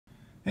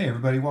Hey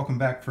everybody, welcome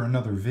back for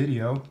another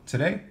video.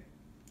 Today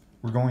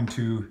we're going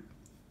to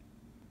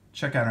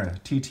check out a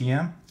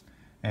TTM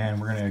and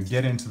we're going to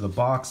get into the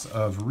box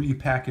of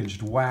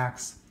repackaged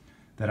wax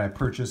that I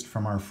purchased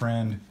from our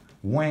friend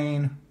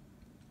Wayne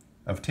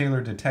of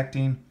Taylor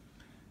Detecting.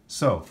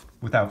 So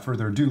without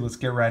further ado, let's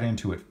get right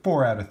into it.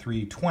 4 out of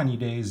 3, 20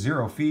 days,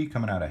 0 fee,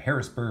 coming out of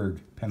Harrisburg,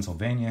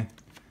 Pennsylvania.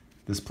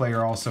 This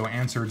player also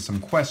answered some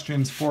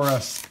questions for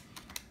us,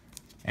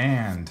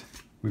 and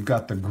we've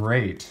got the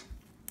great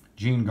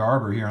Gene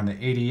Garber here on the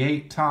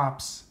 88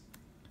 tops,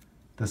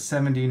 the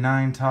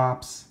 79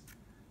 tops,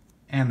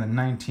 and the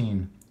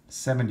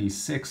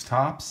 1976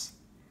 tops.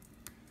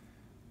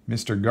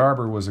 Mr.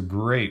 Garber was a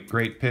great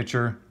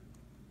pitcher.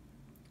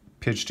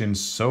 Pitched in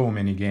so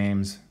many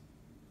games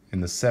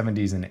in the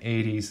 70s and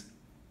 80s.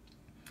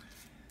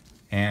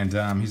 And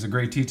he's a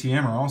great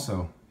TTMer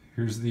also.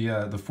 Here's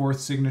the fourth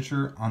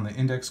signature on the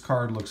index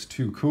card. Looks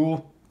too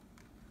cool.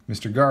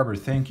 Mr. Garber,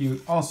 thank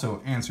you.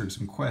 Also answered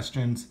some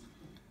questions.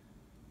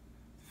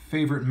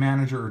 Favorite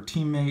manager or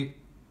teammate?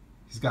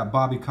 He's got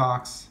Bobby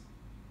Cox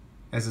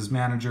as his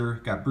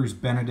manager. Got Bruce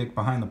Benedict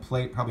behind the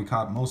plate, probably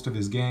caught most of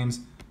his games.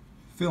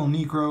 Phil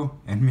Niekro,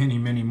 and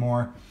many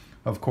more.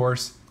 Of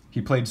course, he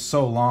played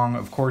so long.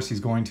 Of course, he's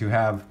going to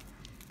have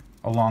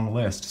a long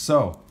list.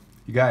 So,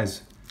 you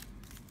guys,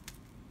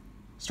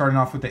 starting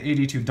off with the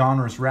 82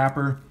 Donruss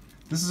wrapper.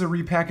 This is a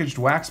repackaged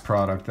wax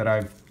product that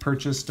I've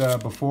purchased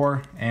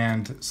before,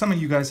 and some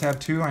of you guys have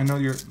too. I know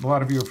a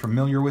lot of you are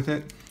familiar with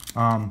it.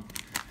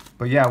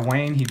 But yeah,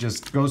 Wayne, he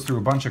just goes through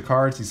a bunch of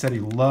cards. He said he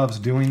loves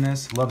doing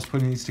this, loves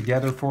putting these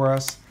together for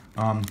us.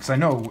 Because I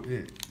know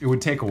it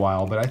would take a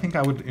while, but I think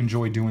I would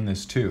enjoy doing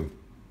this too.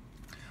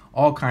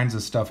 All kinds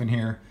of stuff in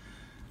here.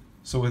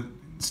 So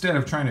instead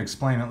of trying to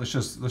explain it, let's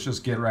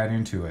just get right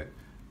into it.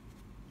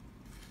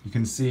 You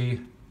can see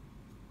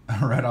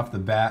right off the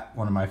bat,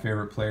 one of my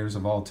favorite players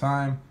of all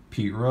time,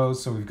 Pete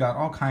Rose. So we've got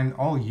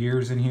all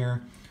years in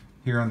here.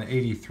 Here on the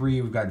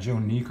 83, we've got Joe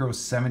Niekro,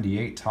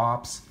 78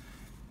 tops.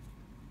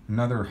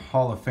 Another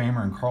Hall of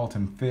Famer in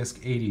Carlton Fisk,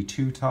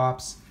 82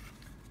 tops.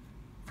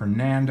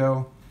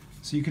 Fernando.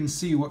 So you can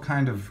see what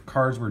kind of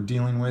cards we're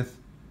dealing with.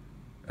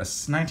 A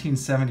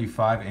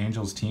 1975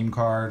 Angels team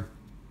card.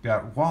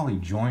 Got Wally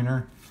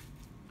Joyner.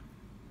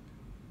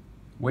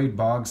 Wade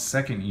Boggs,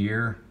 second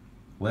year.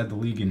 Led the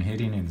league in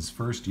hitting in his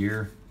first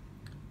year.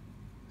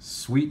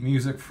 Sweet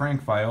music,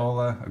 Frank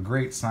Viola, a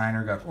great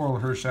signer. Got Oral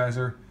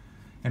Hershiser.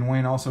 And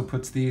Wayne also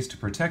puts these to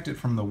protect it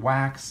from the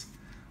wax.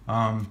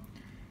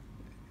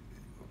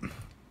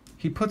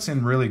 He puts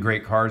in really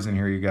great cards in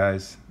here, you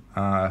guys.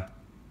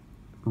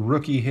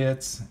 Rookie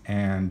hits,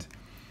 and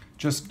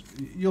just,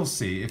 you'll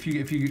see. If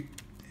you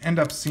end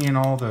up seeing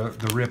all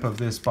the rip of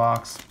this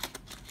box,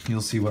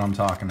 you'll see what I'm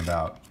talking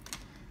about.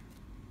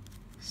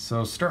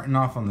 So starting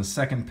off on the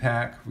second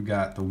pack, we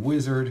got the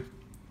Wizard.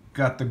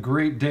 Got the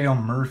great Dale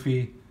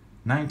Murphy,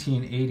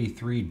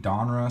 1983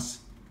 Donruss.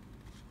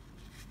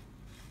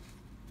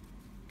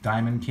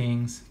 Diamond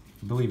Kings.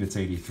 I believe it's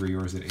 83,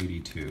 or is it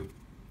 82?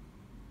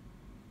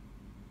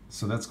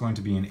 So that's going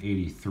to be an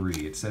 83.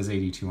 It says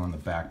 82 on the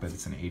back, but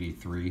it's an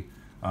 83.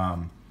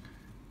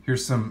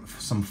 Here's some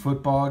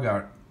football. I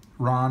got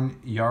Ron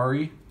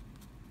Yari.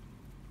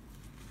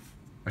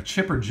 A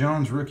Chipper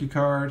Jones rookie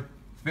card.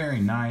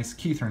 Very nice.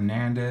 Keith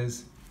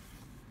Hernandez.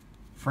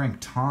 Frank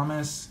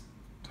Thomas.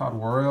 Todd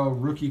Worrell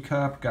rookie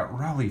cup. Got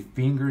Raleigh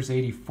Fingers,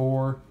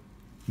 84.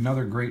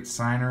 Another great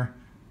signer.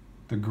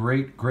 The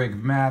great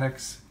Greg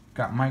Maddux.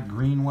 Got Mike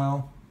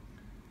Greenwell.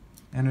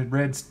 And a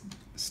red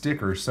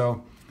sticker.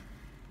 So,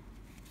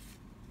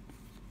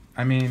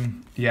 I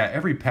mean, yeah,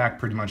 every pack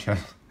pretty much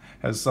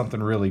has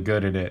something really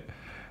good in it.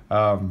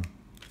 Got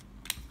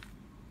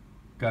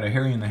a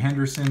Harry and the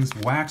Hendersons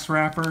wax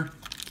wrapper.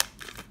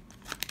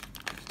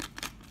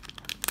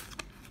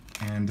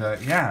 And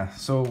yeah,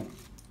 so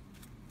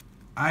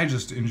I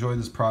just enjoy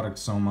this product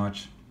so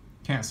much.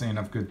 Can't say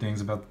enough good things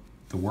about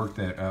the work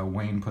that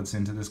Wayne puts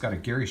into this. Got a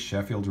Gary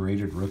Sheffield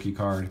rated rookie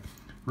card.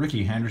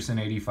 Ricky Henderson,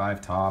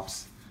 85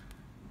 tops.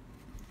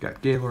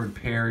 Got Gaylord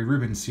Perry,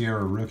 Ruben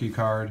Sierra rookie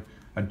card.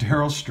 A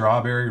Darryl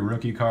Strawberry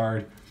rookie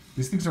card.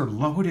 These things are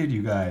loaded,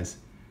 you guys.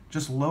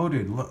 Just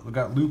loaded. Look, we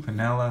got Lou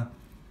Piniella,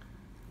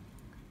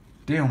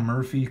 Dale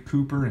Murphy,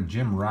 Cooper, and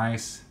Jim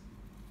Rice.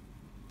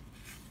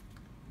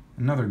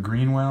 Another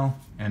Greenwell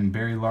and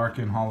Barry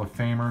Larkin Hall of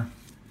Famer.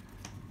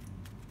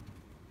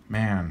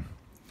 Man,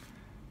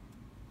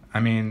 I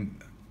mean,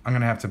 I'm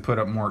gonna have to put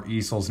up more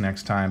easels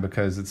next time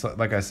because it's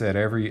like I said,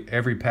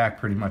 every pack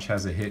pretty much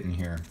has a hit in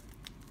here.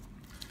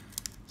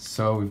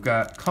 So we've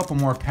got a couple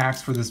more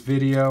packs for this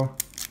video.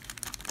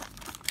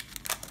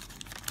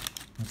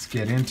 Let's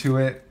get into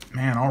it.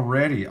 Man,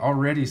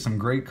 already some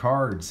great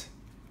cards.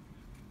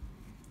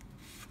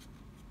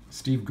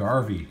 Steve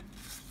Garvey,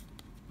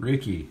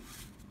 Ricky,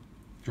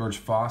 George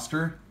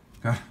Foster,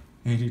 got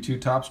 82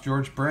 tops,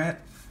 George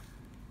Brett,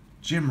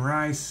 Jim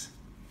Rice,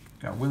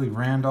 got Willie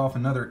Randolph,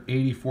 another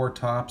 84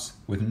 tops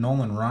with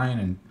Nolan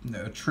Ryan and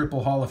a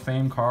triple Hall of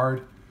Fame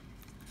card.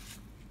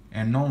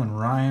 And Nolan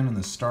Ryan on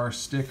the star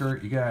sticker.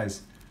 You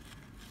guys,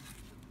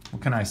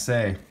 What can I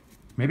say?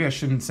 Maybe I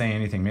shouldn't say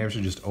anything. Maybe I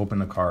should just open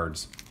the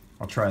cards.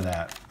 I'll try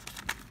that.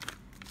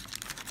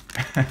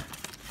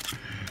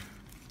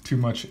 Too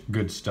much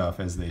good stuff,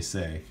 as they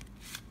say.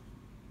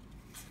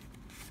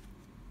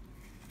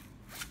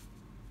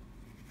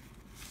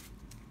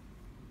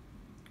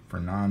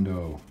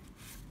 Fernando.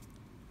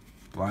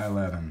 Bly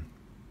 11.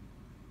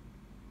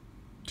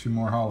 2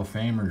 more Hall of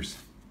Famers.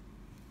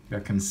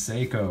 Got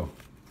Canseco.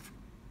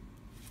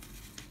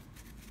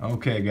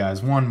 Okay,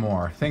 guys, 1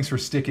 more. Thanks for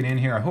sticking in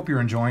here. I hope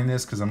you're enjoying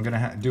this because I'm going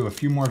to do a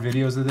few more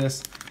videos of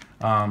this.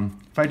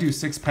 If I do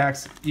 6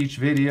 packs each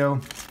video,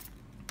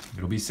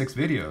 it'll be 6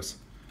 videos.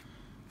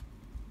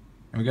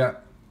 And we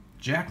got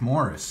Jack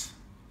Morris,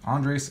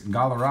 Andres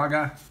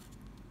Galarraga,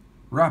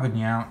 Robin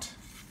Yount,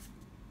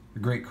 the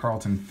great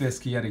Carlton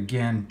Fisk yet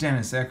again,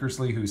 Dennis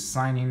Eckersley, who's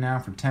signing now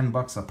for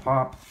 $10 a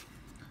pop,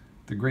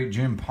 the great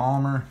Jim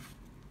Palmer,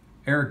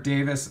 Eric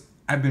Davis.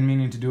 I've been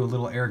meaning to do a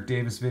little Eric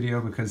Davis video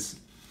because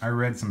I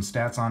read some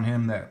stats on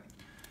him that,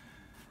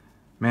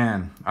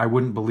 man, I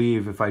wouldn't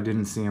believe if I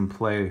didn't see him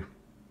play.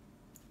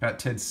 Got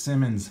Ted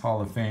Simmons,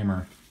 Hall of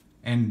Famer,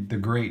 and the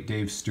great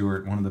Dave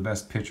Stewart, one of the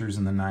best pitchers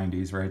in the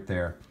 90s right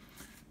there.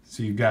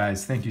 So you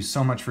guys, thank you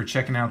so much for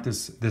checking out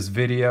this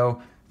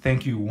video.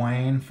 Thank you,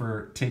 Wayne,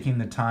 for taking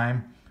the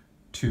time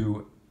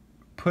to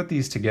put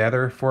these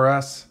together for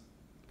us.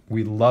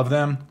 We love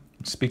them,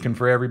 speaking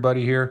for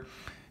everybody here.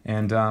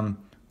 And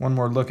one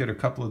more look at a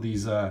couple of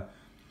these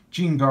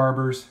Gene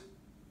Garbers.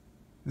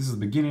 This is the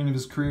beginning of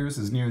his career. This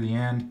is near the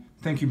end.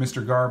 Thank you,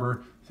 Mr.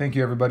 Garber. Thank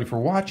you, everybody, for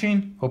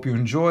watching. Hope you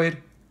enjoyed.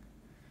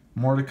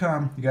 More to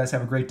come. You guys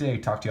have a great day.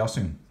 Talk to y'all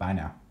soon. Bye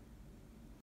now.